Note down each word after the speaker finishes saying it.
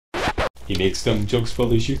He makes dumb jokes while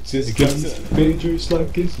he shoots his guns. Major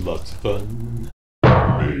Slack is lots of fun.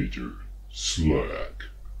 Major Slack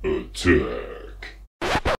Attack.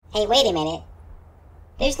 Hey, wait a minute.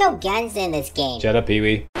 There's no guns in this game. Shut up,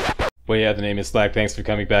 Pee-wee. Well, yeah, the name is Slack. Thanks for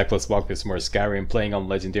coming back. Let's walk through some more Skyrim, playing on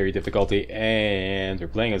Legendary difficulty, and we're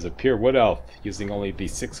playing as a pure Wood Elf, using only the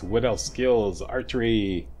 6 Wood Elf skills.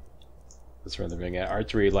 Archery. Let's run the ring at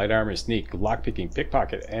Archery, Light Armor, Sneak, Lockpicking,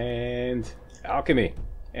 Pickpocket, and Alchemy.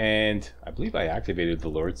 And I believe I activated the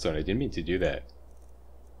Lord Stone. I didn't mean to do that.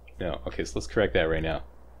 No, okay, so let's correct that right now.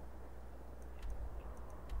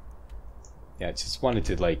 Yeah, I just wanted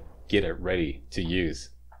to, like, get it ready to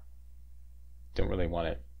use. Don't really want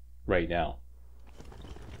it right now.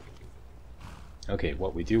 Okay,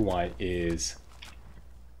 what we do want is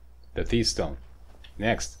the Thief Stone.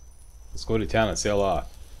 Next, let's go to town and sail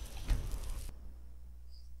off.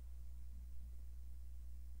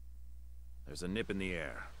 There's a nip in the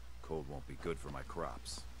air. Cold won't be good for my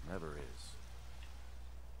crops. Never is.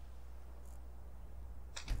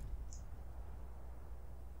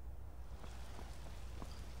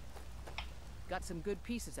 Got some good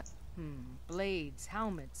pieces. Blades,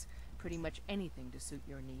 helmets, pretty much anything to suit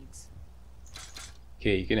your needs.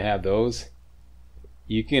 Okay, you can have those.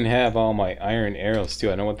 You can have all my iron arrows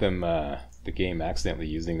too. I don't want them, the game accidentally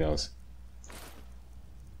using those.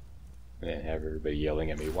 And then have everybody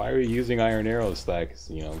yelling at me, why are you using iron arrows? Like,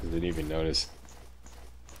 you know, because I didn't even notice.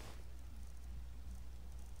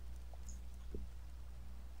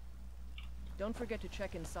 Don't forget to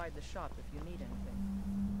check inside the shop if you need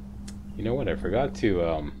anything. You know what? I forgot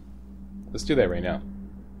to, let's do that right now.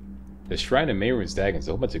 The Shrine of Major's Dagon. There's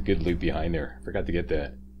a whole bunch of good loot behind there. I forgot to get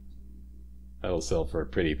that. That'll sell for a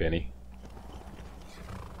pretty penny.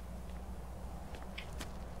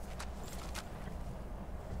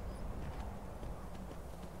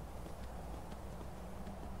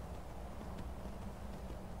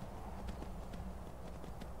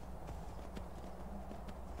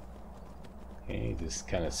 Okay, just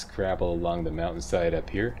kind of scrabble along the mountainside up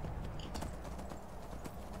here.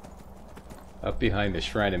 Up behind the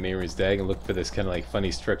Shrine of Major's Dagon, look for this kind of like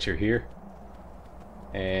funny structure here.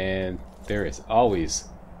 And there is always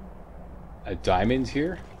a diamond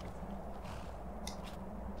here.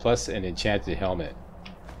 Plus an enchanted helmet.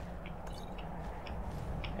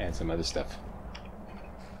 And some other stuff.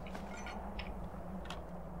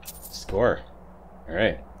 Score.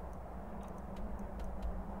 Alright.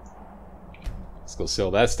 Let's go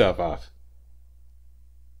sell that stuff off.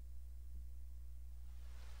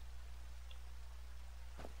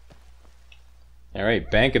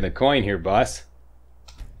 Alright, banking the coin here, boss.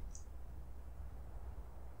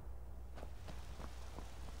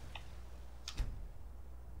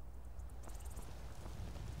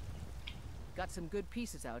 Got some good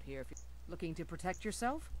pieces out here if you're looking to protect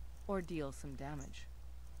yourself or deal some damage.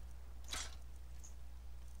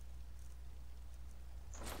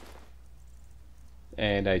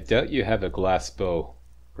 And I doubt you have a glass bow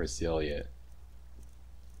for sale yet.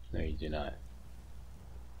 No, you do not.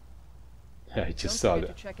 I just saw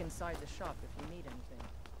that. To check inside the shop if you need anything.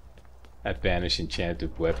 That banished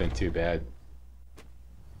enchanted weapon, too bad.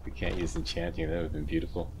 We can't use enchanting, that would have been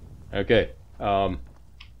beautiful. Okay,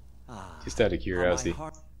 just out of curiosity.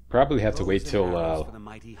 Probably have to wait till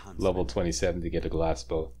level 27 to get a glass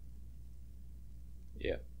bow.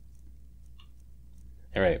 Yeah.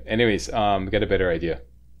 Alright, anyways, we got a better idea.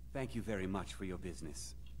 Thank you very much for your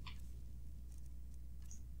business.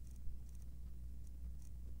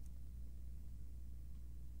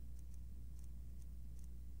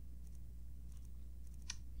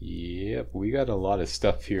 Yep, we got a lot of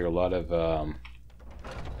stuff here, a lot of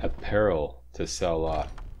apparel to sell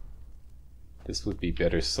off. This would be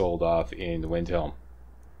better sold off in Windhelm.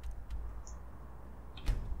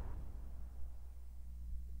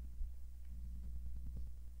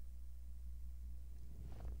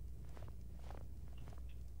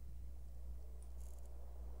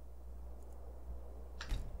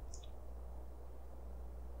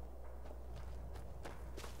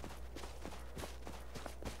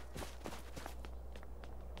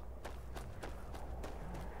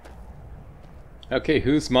 Okay,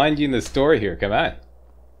 who's minding the store here? Come on.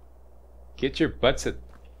 Get your butts at...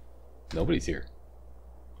 Nobody's here.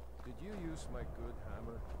 Did you use my good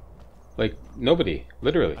hammer? Like, nobody.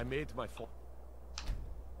 Literally. I made my fault.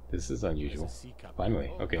 This is unusual.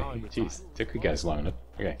 Finally. Okay. Jeez. Took you guys long enough.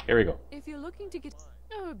 Okay, here we go. If you're looking to get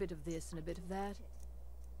a bit of this and a bit of that.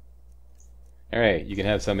 Alright, you can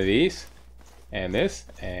have some of these. And this.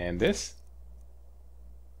 And this.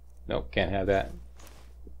 Nope, can't have that.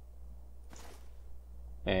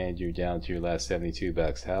 And you're down to your last 72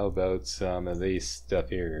 bucks. How about some of these stuff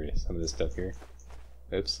here? Some of this stuff here.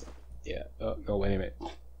 Oops. Yeah. Oh, no, wait a minute.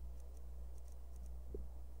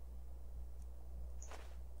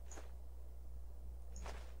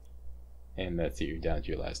 And that's it. You're down to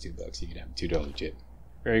your last 2 bucks. You can have a $2 chip.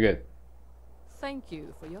 Very good. Thank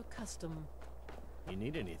you for your custom. You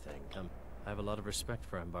need anything? I have a lot of respect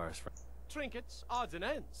for Ambar's friend. Trinkets, odds and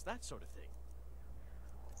ends, that sort of thing.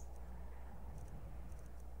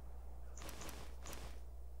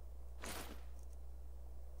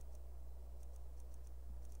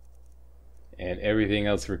 And everything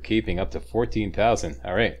else we're keeping up to 14,000.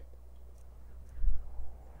 All right.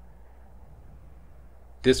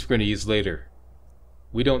 This we're going to use later.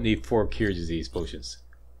 We don't need 4 cure disease potions.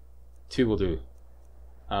 2 will do.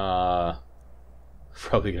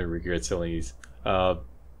 Probably going to regret selling these.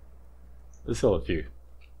 Let's sell a few.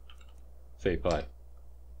 Say 5.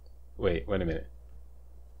 Wait a minute.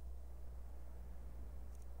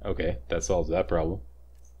 Okay, that solves that problem.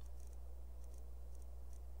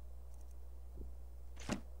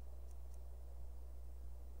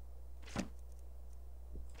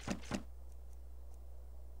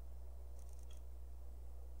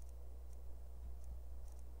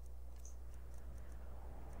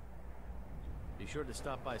 Be sure to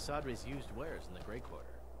stop by Sadri's used wares in the Grey Quarter.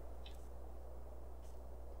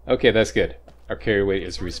 Okay, that's good. Our carry weight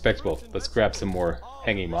is respectable. Let's grab some more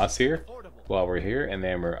hanging moss here while we're here, and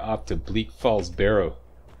then we're off to Bleak Falls Barrow.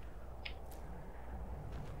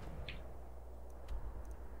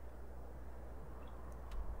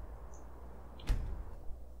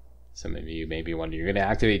 Some of you may be wondering, you're going to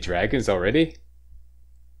activate dragons already?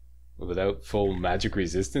 Without full magic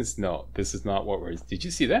resistance? No, this is not what we're... Did you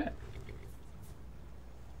see that?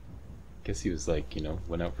 Guess he was like, you know,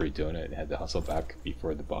 went out for a donut and had to hustle back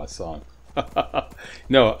before the boss song.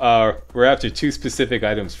 No, we're after 2 specific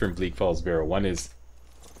items from Bleak Falls Barrow. One is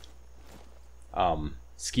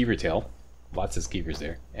Skeever Tail. Lots of skeevers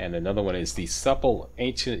there. And another one is the Supple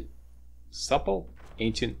Ancient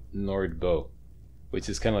Nord Bow, which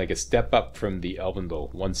is kind of like a step up from the Elven Bow.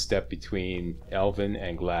 1 step between Elven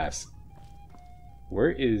and Glass.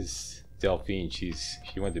 Where is Delphine? She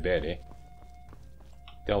went to bed, eh?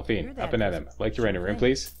 Delphine, up and at him. Like to rent a room,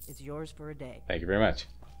 please? It's yours for a day. Thank you very much.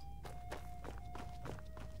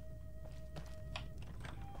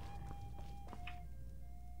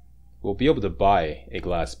 We'll be able to buy a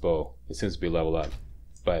glass bow as soon as we level up,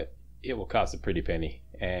 but it will cost a pretty penny,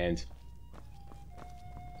 and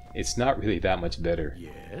it's not really that much better.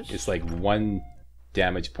 Yes? It's like 1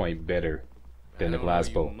 damage point better than the glass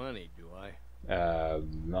bow. Money, do I?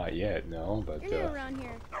 Not yet, no, but You're new around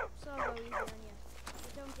here, so I'll go easy on you.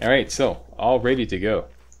 alright, so all ready to go.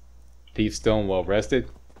 Thief Stone well rested.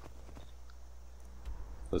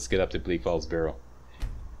 Let's get up to Bleak Falls Barrow.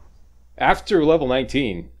 After level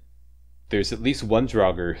 19, there's at least 1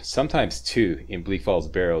 Draugr, sometimes 2, in Bleak Falls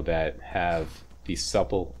Barrow that have the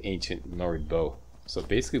Supple Ancient Nord Bow. So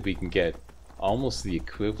basically we can get almost the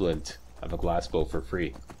equivalent of a glass bow for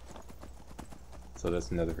free. So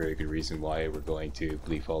that's another very good reason why we're going to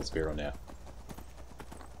Bleak Falls Barrow now.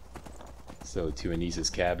 So to Anisa's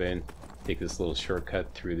cabin, take this little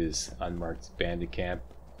shortcut through this unmarked bandit camp.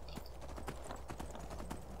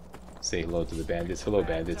 Say hello to the bandits. Hello,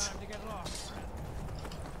 bandits.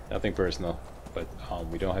 Nothing personal, but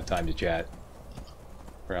we don't have time to chat.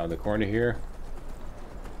 Around the corner here.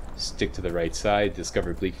 Stick to the right side.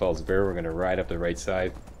 Discover Bleak Falls Barrow. We're going to ride up the right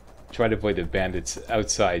side. Try to avoid the bandits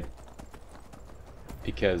outside,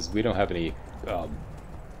 because we don't have any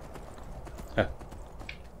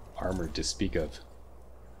armor to speak of.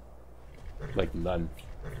 Like none.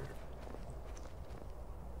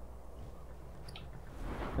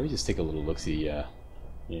 Let me just take a little look-see. Yeah,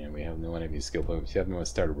 we have no enemy skill points. We haven't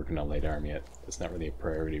started working on light arm yet. That's not really a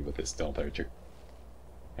priority with this stealth archer.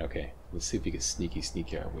 Okay, let's see if we can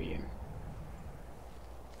sneak our way in.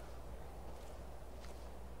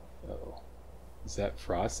 Uh-oh. Is that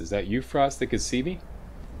Frost? Is that you, Frost, that can see me?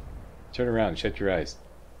 Turn around, shut your eyes.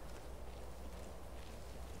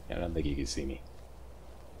 I don't think you can see me.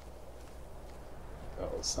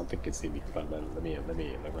 Oh, something can see me. Come on, let me in.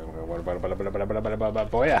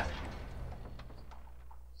 Boya!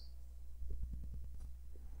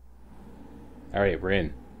 Alright, we're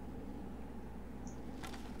in.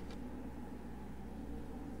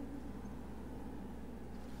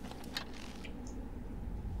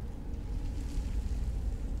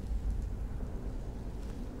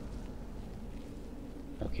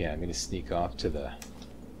 Okay, I'm gonna sneak off to the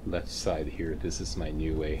left side here. This is my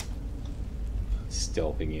new way.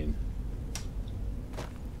 Stealthing in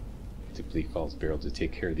to Bleak Falls Barrow to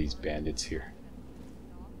take care of these bandits here.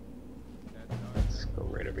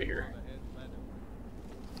 over here.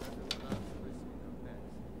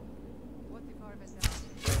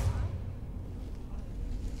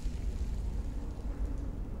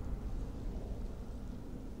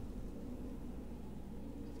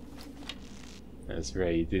 That's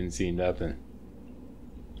right, you didn't see nothing.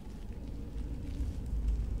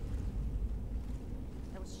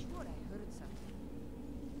 I was sure I heard something.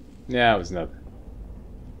 Nah, it was nothing.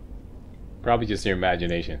 Probably just your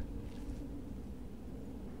imagination.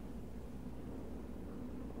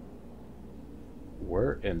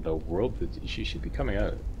 Where in the world did she should be coming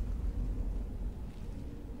out?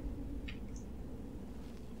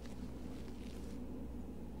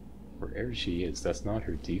 Wherever she is, that's not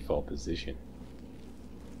her default position.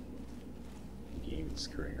 The game is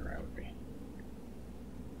screwing around with me.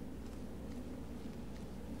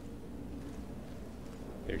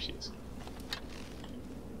 There she is.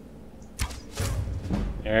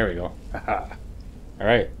 There we go.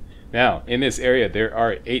 Alright. Now, in this area, there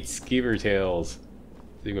are 8 skeever tails.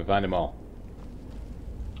 So you can find them all.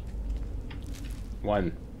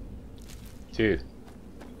 1, 2,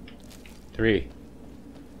 3.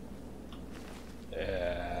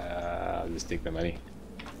 I'll just take the money.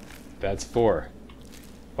 That's 4,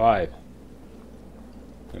 5.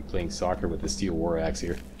 I'm playing soccer with the steel war axe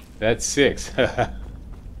here. That's 6.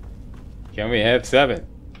 Can we have 7?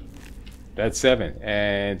 That's 7,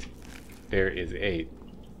 and there is 8.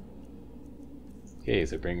 Okay,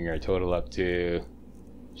 so bringing our total up to,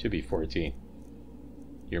 should be 14.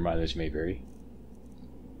 Your mileage may vary.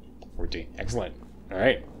 14, excellent. All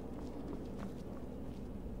right.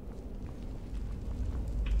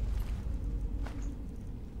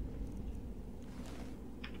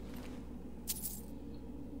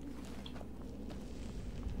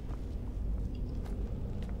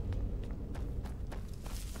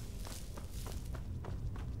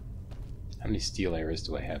 How many steel arrows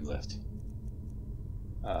do I have left?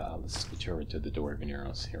 Let's switch over to the dwarven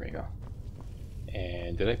arrows. Here we go.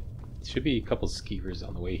 And should be a couple skeevers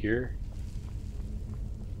on the way here.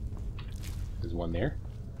 There's one there.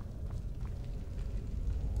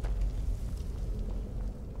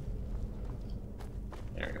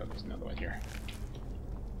 There we go. There's another one here.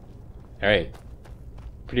 All right.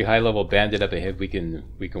 Pretty high level bandit up ahead. We can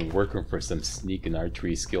work him for some sneak and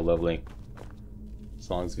archery skill leveling. As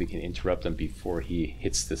long as we can interrupt him before he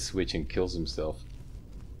hits the switch and kills himself.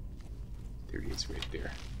 There he is right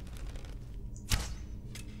there.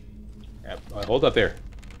 Yep. Hold up there.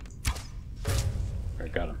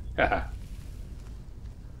 Alright, got him. Haha.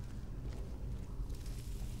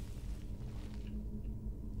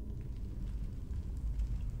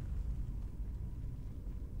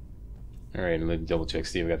 Alright, let me double check,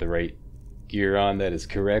 see if I got the right gear on. That is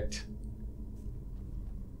correct.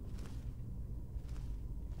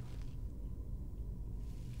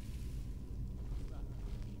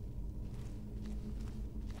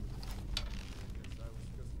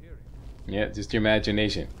 Yeah, just your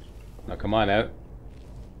imagination. Now come on out.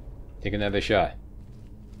 Take another shot.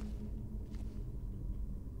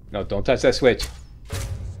 No, don't touch that switch.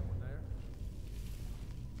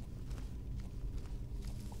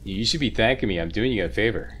 You should be thanking me. I'm doing you a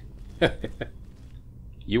favor.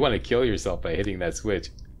 You want to kill yourself by hitting that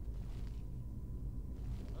switch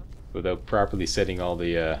without properly setting all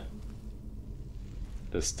the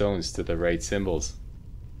stones to the right symbols.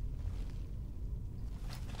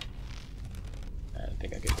 I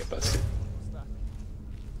think I'm gonna get busted.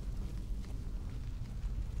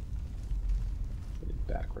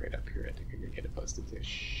 Back right up here. I think I'm gonna get it busted too.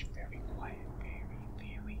 Shh, very quiet,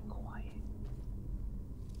 very quiet.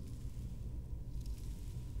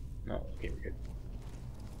 No, okay, we're good.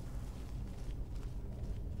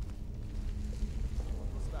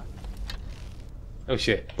 Oh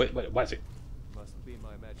shit! Wait, what's it? Must be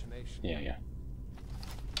my imagination. Yeah.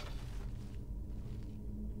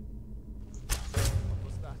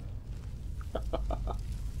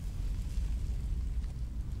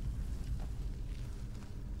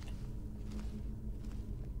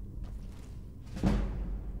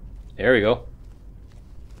 There we go.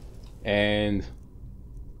 And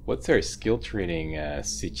what's our skill training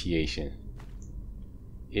situation?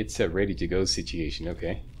 It's a ready to go situation,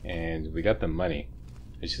 okay. And we got the money.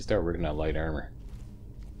 Let's just start working on light armor.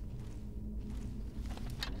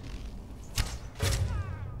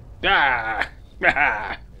 Ah!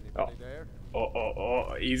 Anybody there?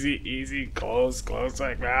 Oh, easy, close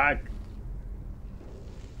like that.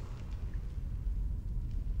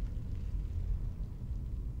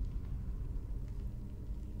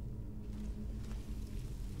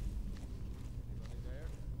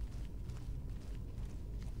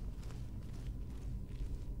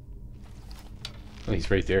 Oh, he's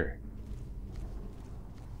right there.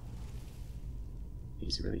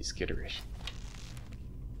 He's really skitterish.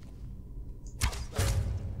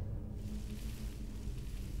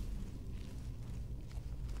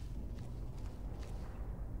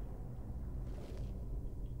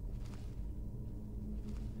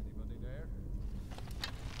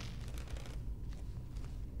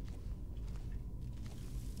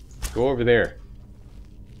 Go over there.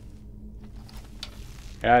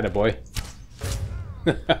 Atta boy.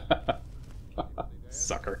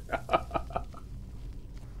 Sucker.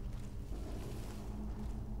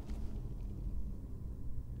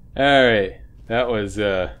 Alright. That was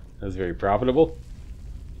very profitable.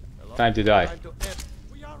 Time to die.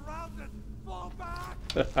 We are rounded. Fall back.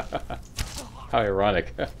 How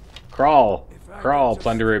ironic. Crawl. Crawl,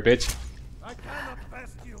 plunderer bitch. I cannot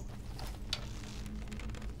best you.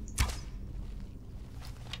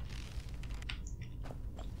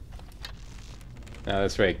 No,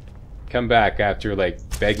 that's right. Come back after, like,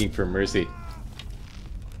 begging for mercy.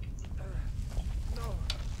 No,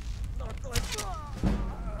 not like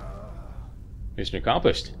Mission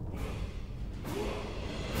accomplished.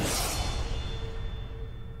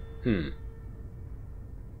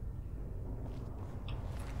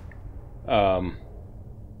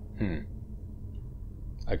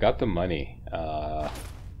 I got the money. I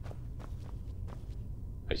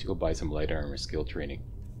should go buy some light armor skill training.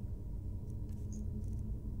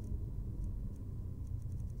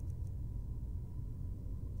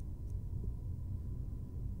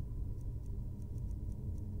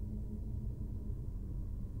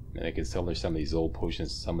 And I can sell her some of these old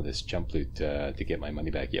potions, some of this jump loot to get my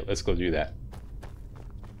money back. Yeah, let's go do that.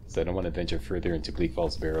 So I don't want to venture further into Bleak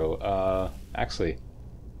Falls Barrow. Actually,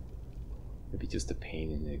 it'd be just a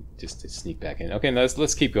pain in the, just to sneak back in. Okay, now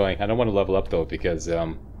let's keep going. I don't want to level up though because I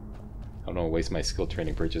don't want to waste my skill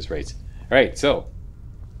training purchase rates. All right, so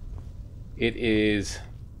it is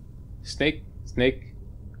snake,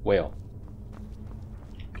 whale.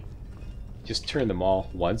 Just turn them all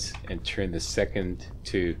once and turn the second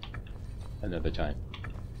to another time.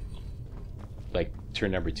 Like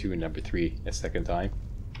turn number 2 and number 3 a second time.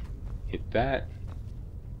 Hit that.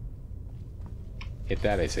 Hit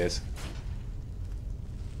that, I says.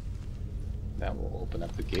 That will open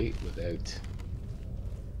up the gate without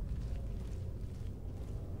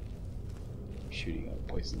shooting out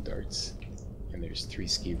poison darts. And there's 3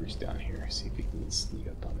 skeevers down here. See if we can sneak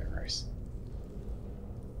up on their arse.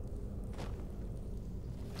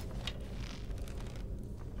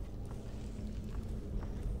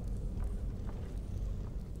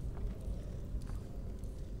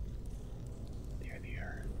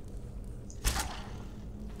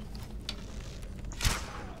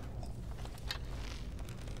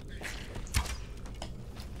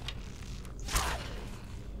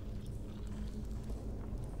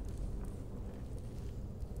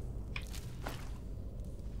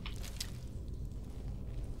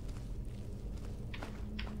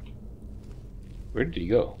 Where did he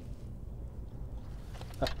go?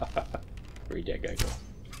 Where did that guy go?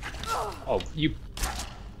 Oh, you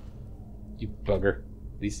bugger.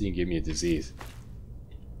 At least he didn't give me a disease.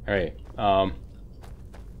 Alright,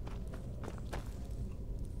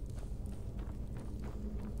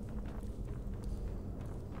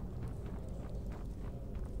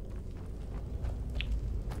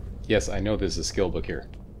 yes, I know there's a skill book here.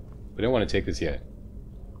 We don't want to take this yet.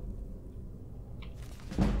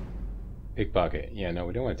 Pickpocket. Yeah, no,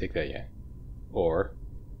 we don't want to take that yet. Or...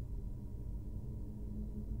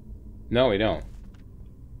 no, we don't.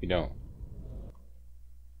 We don't.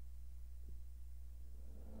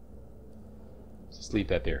 Just leave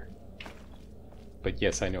that there. But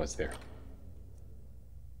yes, I know it's there.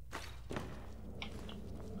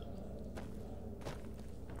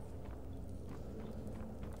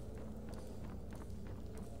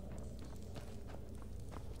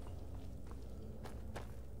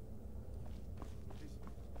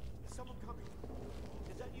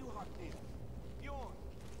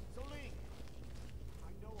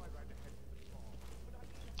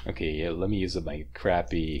 Okay, yeah, let me use up my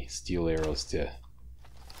crappy steel arrows to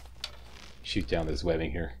shoot down this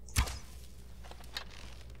webbing here.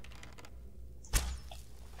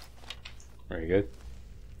 Very good.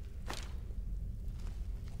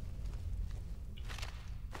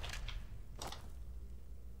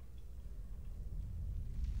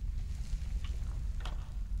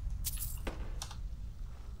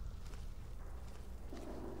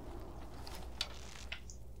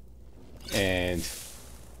 And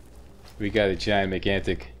we got a giant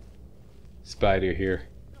gigantic spider here.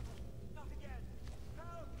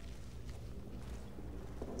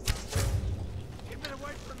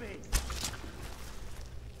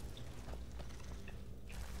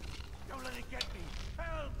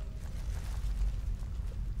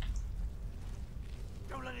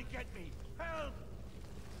 me! Help!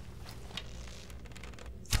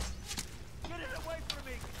 Get it away from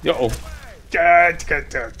me! Yo!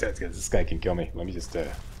 This guy can kill me. Let me just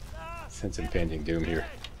sense impending doom here.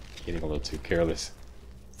 Getting a little too careless.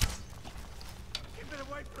 Keep it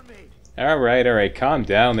away from me! Alright, alright. Calm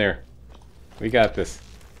down there. We got this.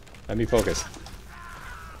 Let me focus.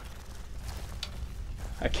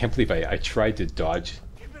 I can't believe I tried to dodge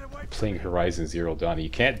playing Horizon Zero Dawn. You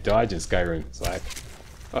can't dodge in Skyrim, Slack.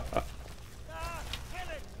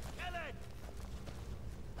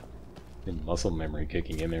 And muscle memory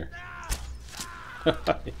kicking in there.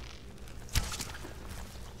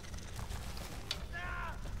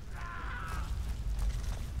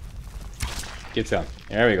 Get down.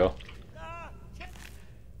 There we go.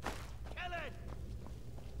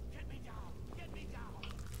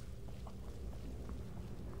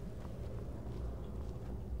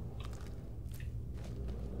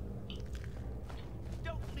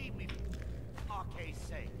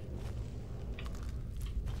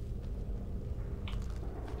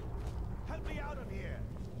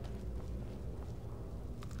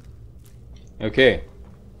 Okay.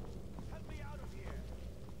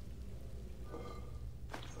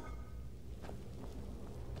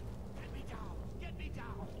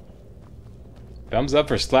 Thumbs up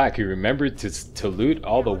for Slack, who remembered to loot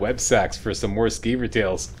all the web sacks for some more skeever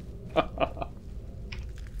tails. I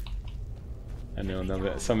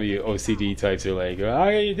know some of you OCD types are like, oh,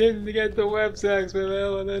 you didn't get the web sacks.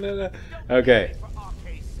 Okay.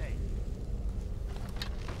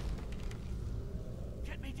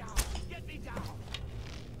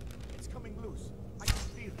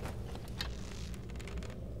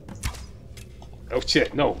 Oh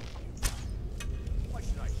shit, no.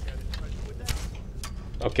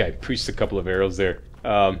 Okay, I preached a couple of arrows there.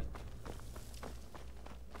 I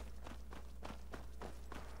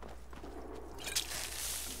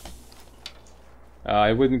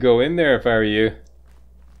wouldn't go in there if I were you.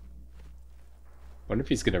 Wonder if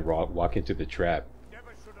he's gonna walk into the trap.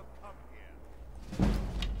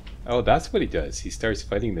 Oh, that's what he does. He starts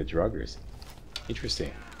fighting the druggers.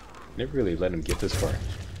 Interesting. Never really let him get this far.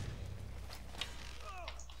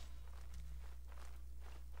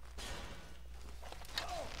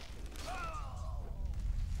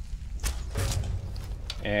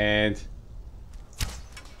 And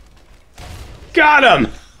got him!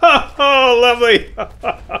 Oh, lovely!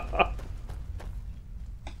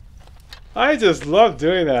 I just love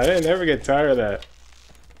doing that. I never get tired of that.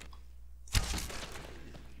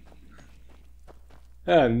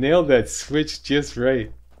 Ah, nailed that switch just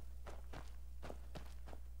right.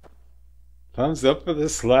 Thumbs up for the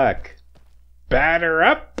Slack. Batter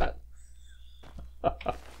up!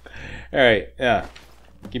 Alright, yeah.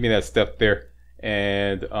 Give me that stuff there.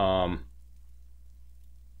 And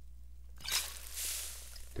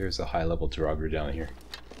there's a high level drugger down here.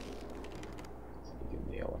 So you can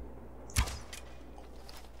nail him.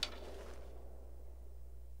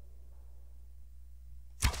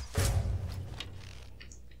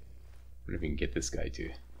 I wonder if we can get this guy too.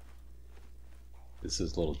 This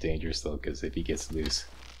is a little dangerous though, because if he gets loose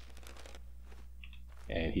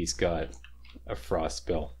and he's got a frost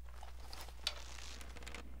spell.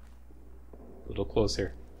 A little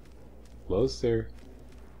closer. Closer.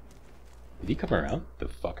 Did he come around? The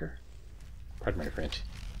fucker. Pardon my French.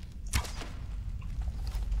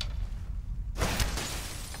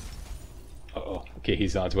 Uh-oh. Okay,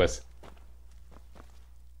 he's on to us.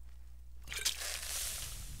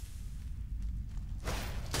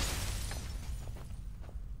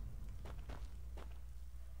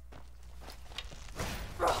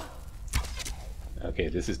 Okay,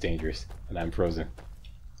 this is dangerous. And I'm frozen.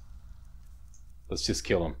 Let's just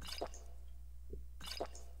kill him.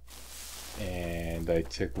 And I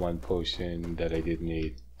took one potion that I didn't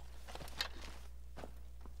need.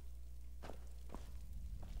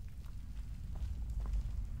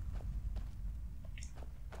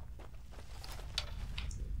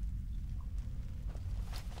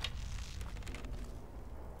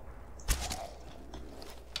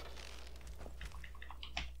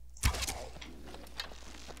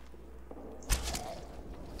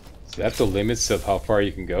 Is that the limits of how far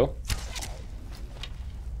you can go?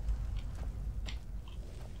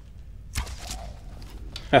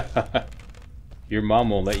 Your mom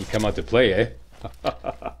won't let you come out to play, eh?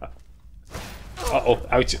 Uh-oh,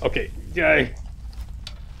 ouch, okay. Yay!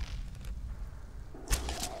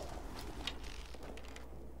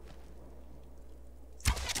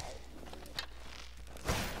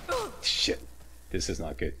 Shit, this is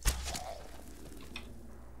not good.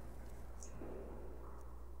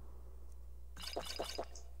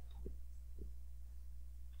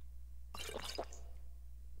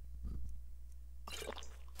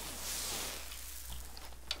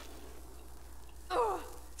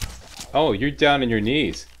 Oh, you're down on your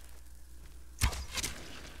knees.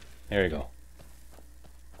 There you go.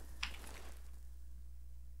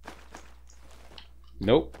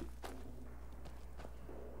 Nope.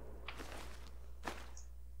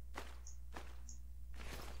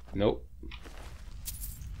 Nope.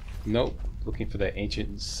 Nope. Looking for that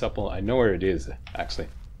ancient supple. I know where it is, actually.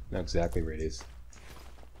 I know exactly where it is.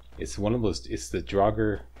 It's one of those. It's the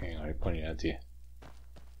Draugr. Hang on, I'm pointing it out to you.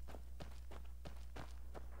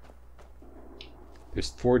 There's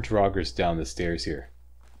 4 Draugrs down the stairs here.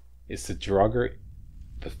 It's the Draugr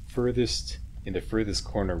in the furthest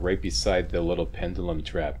corner right beside the little pendulum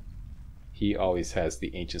trap. He always has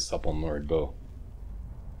the ancient supple Nord bow.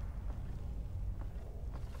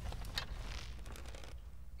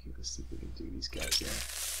 Okay, let's see if we can do these guys here.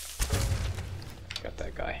 Got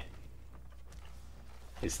that guy.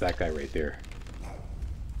 It's that guy right there.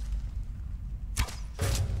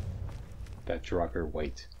 That Draugr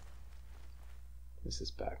white. This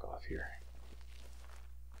is back off here.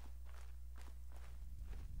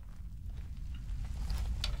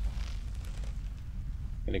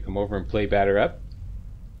 Gonna come over and play batter up?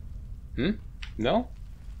 No?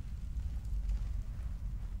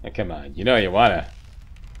 Oh, come on, you know you wanna.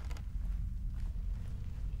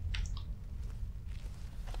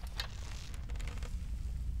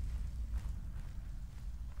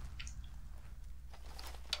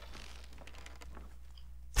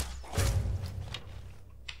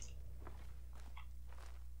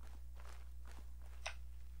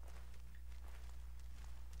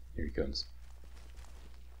 Here he comes.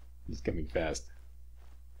 He's coming fast.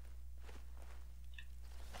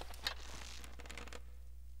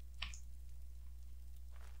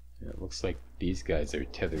 Yeah, it looks like these guys are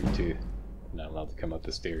tethered too. Not allowed to come up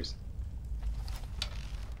the stairs.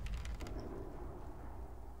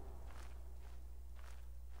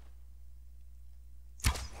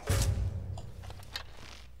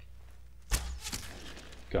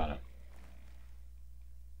 Got him.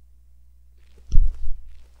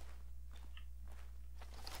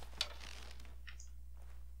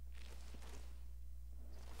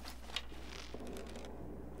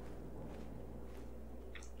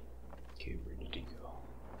 Okay, where did he go?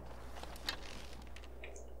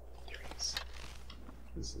 There he is.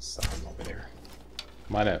 This is something over there.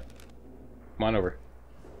 Come on up. Come on over.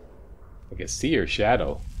 I can see your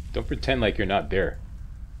shadow. Don't pretend like you're not there.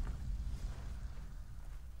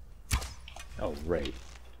 Oh, right.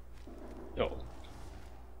 Oh.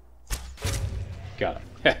 Got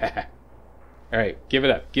him. Alright, give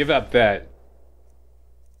it up. Give up that.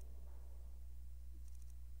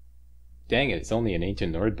 Dang it, it's only an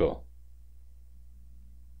ancient Nord bow.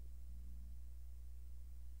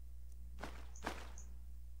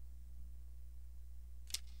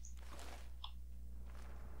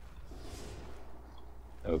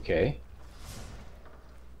 Okay.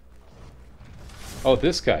 Oh,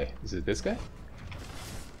 this guy. Is it this guy?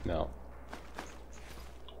 No.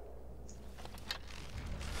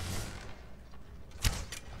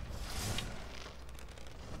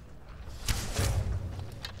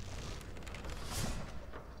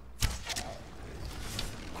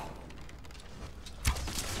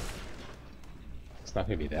 It's not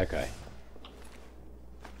gonna be that guy.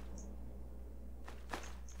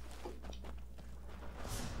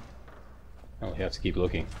 Oh, you have to keep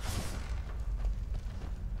looking.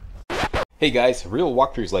 Hey guys, real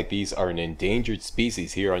walkthroughs like these are an endangered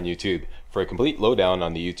species here on YouTube. For a complete lowdown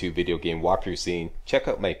on the YouTube video game walkthrough scene, check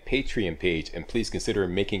out my Patreon page and please consider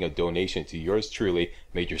making a donation to yours truly,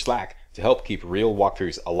 Major Slack, to help keep real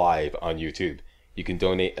walkthroughs alive on YouTube. You can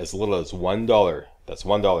donate as little as $1. That's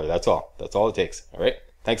 $1, that's all. That's all it takes, alright?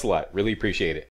 Thanks a lot, really appreciate it.